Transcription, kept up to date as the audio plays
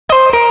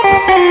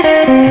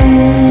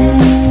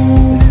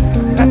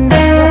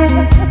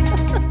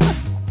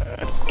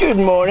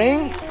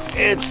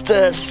It's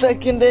the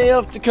second day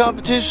of the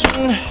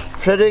competition.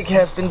 Fredrik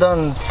has been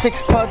done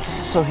 6 putts,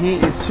 so he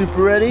is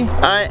super ready.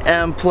 I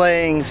am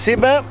playing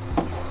Sibbe.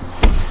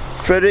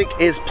 Fredrik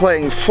is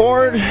playing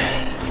Ford.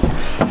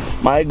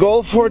 My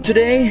goal for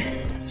today,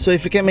 so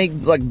if you can make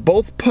like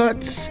both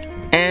putts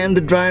and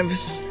the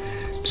drives,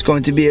 it's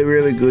going to be a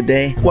really good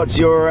day. What's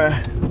your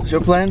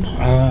plan?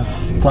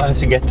 Plan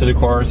is to get to the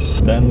course,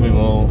 then we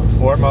will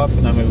warm up,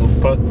 and then we will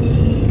putt,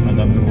 and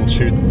then we will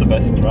shoot the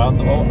best round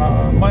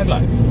of my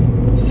life.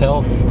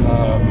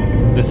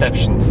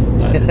 Self-deception,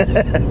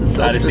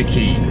 that is the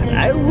key.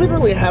 I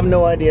literally have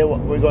no idea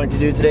what we're going to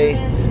do today.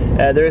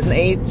 There is an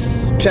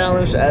 8s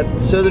challenge at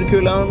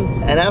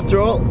Söderkulan, and after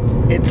all,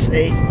 it's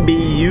a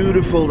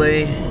beautiful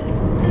day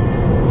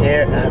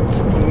here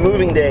at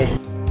Moving Day.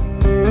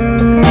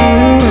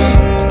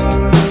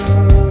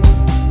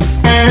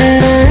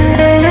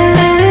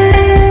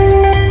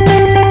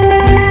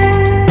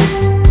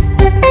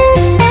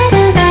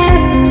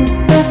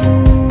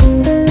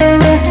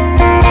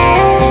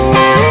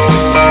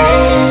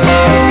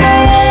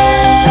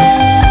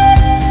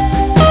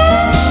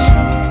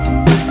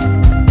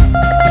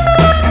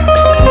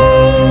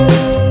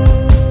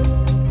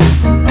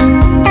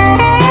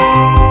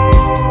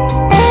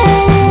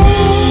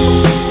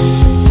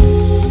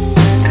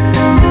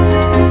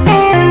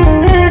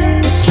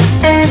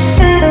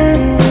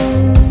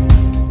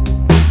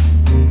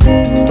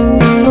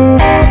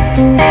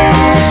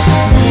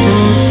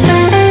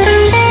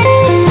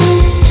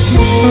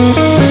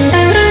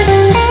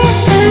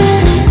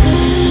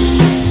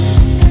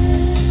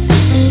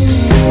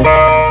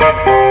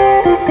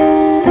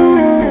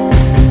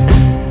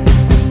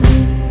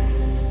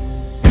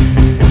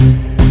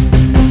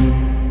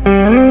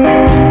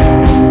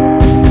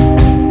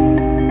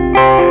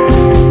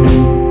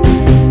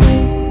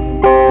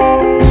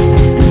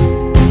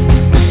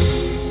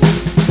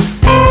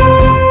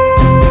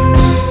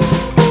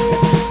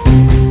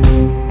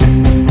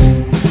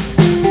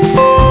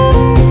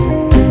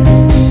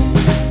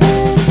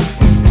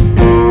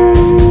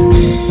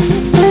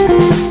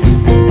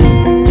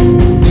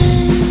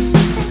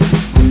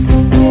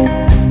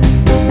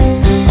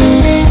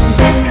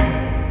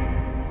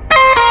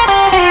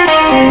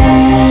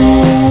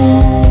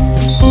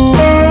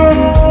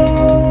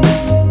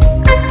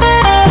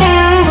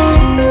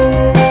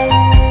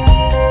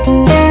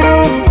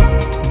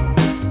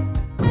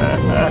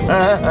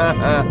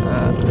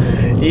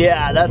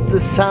 Yeah, that's the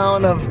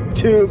sound of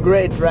 2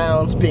 great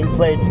rounds being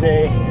played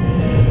today.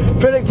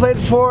 Fredrik played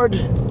Ford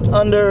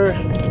under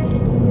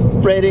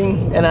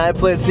rating, and I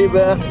played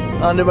Sibbe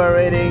under my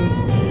rating.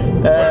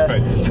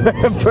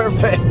 Perfect.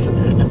 Perfect.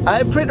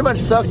 I pretty much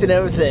sucked in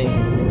everything.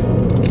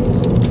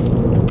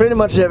 Pretty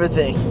much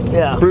everything.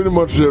 Yeah. Pretty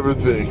much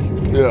everything.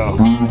 Yeah.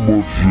 Pretty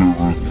much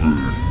everything.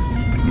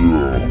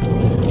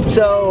 Yeah.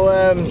 So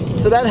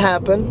that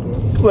happened.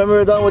 When we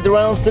were done with the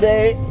rounds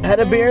today, had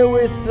a beer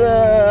with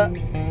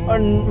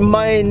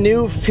my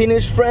new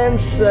Finnish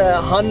friends,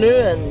 Hannu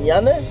and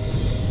Janne.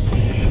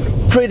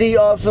 Pretty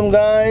awesome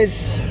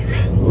guys.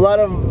 A lot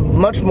of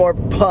much more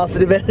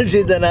positive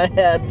energy than I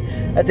had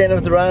at the end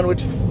of the round,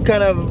 which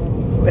kind of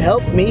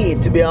helped me,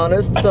 to be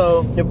honest.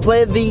 So we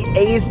played the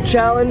Ace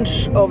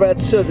Challenge over at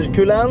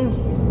Söderkulan.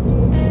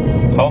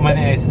 How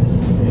many aces?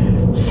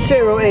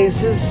 0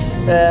 aces.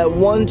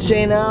 1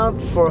 chain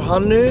out for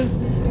Hannu.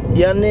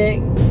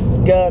 Janne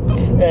got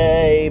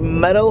a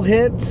medal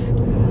hit.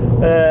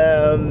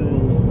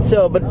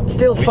 But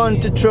still fun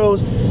to throw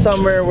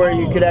somewhere where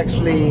you could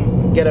actually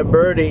get a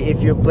birdie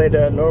if you played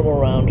a normal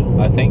round.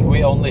 I think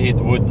we only hit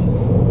wood.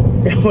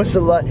 It was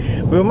a lot.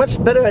 We were much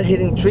better at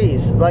hitting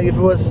trees. Like if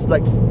it was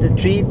like the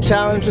tree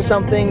challenge or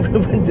something, we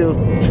would do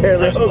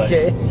fairly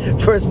okay.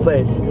 First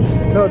place,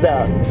 no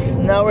doubt.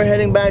 Now we're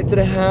heading back to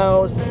the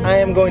house. I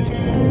am going to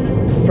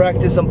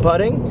practice some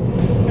putting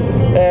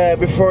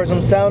before some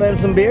sauna and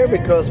some beer,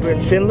 because we're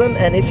in Finland.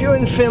 And if you're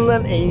in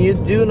Finland and you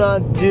do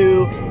not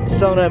do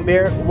sauna and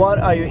beer, what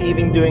are you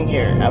even doing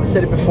here? I've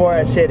said it before,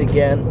 I say it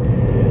again.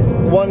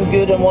 One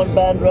good and one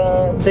bad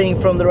thing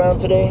from the round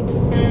today?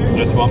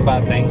 Just one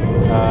bad thing.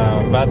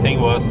 Bad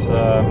thing was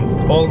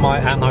all my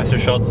Anheuser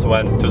shots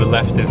went to the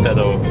left instead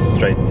of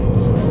straight.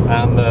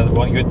 And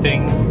one good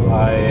thing,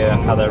 I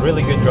had a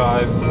really good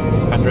drive,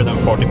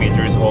 140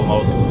 meters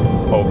almost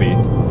OB,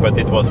 but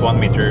it was 1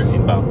 meter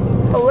inbounds.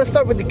 Well, let's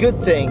start with the good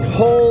thing.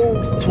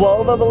 Hole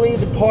 12, I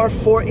believe, the par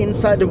 4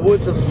 inside the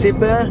woods of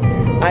Sibbe.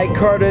 I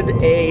carded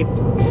a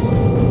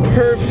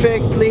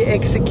perfectly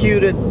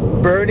executed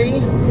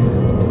birdie.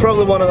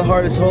 Probably one of the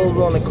hardest holes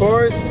on the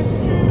course,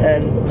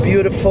 and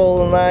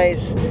beautiful,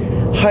 nice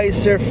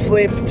hyzer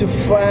flip to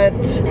flat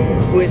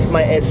with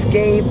my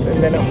escape,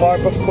 and then a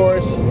harp, of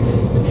course,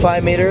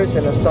 5 meters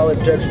and a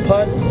solid judge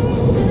putt.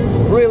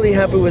 Really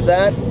happy with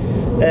that.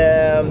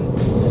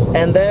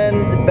 And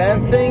then the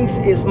bad things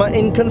is my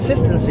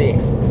inconsistency.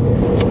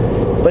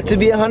 But to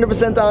be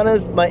 100%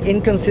 honest, my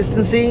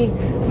inconsistency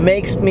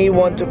makes me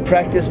want to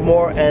practice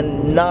more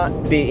and not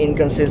be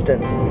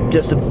inconsistent.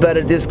 Just a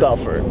better disc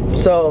golfer.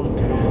 So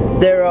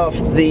thereof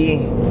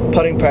the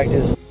putting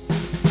practice.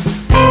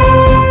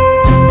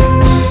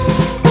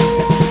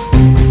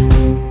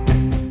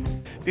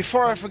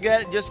 Before I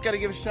forget, just gotta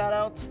give a shout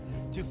out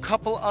to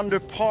couple under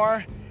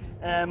par,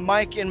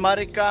 Mike and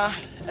Marika.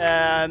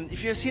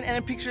 If you have seen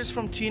any pictures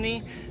from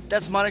Tyyni,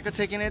 that's Marika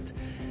taking it.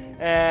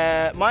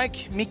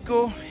 Mike,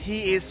 Mikko,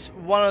 he is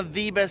one of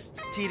the best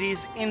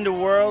TDs in the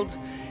world,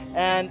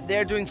 and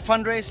they're doing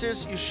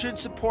fundraisers. You should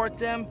support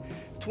them.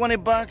 20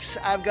 bucks.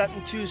 I've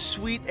gotten 2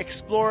 sweet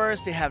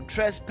Explorers. They have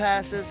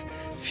trespasses,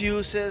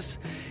 fuses.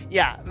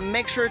 Yeah,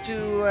 make sure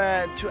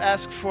to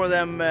ask for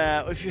them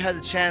if you had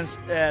a chance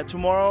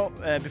tomorrow,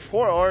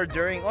 before or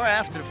during or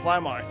after the fly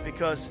mart,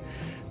 because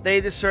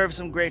they deserve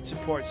some great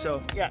support.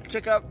 So yeah,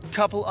 check out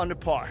Couple Under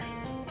Par.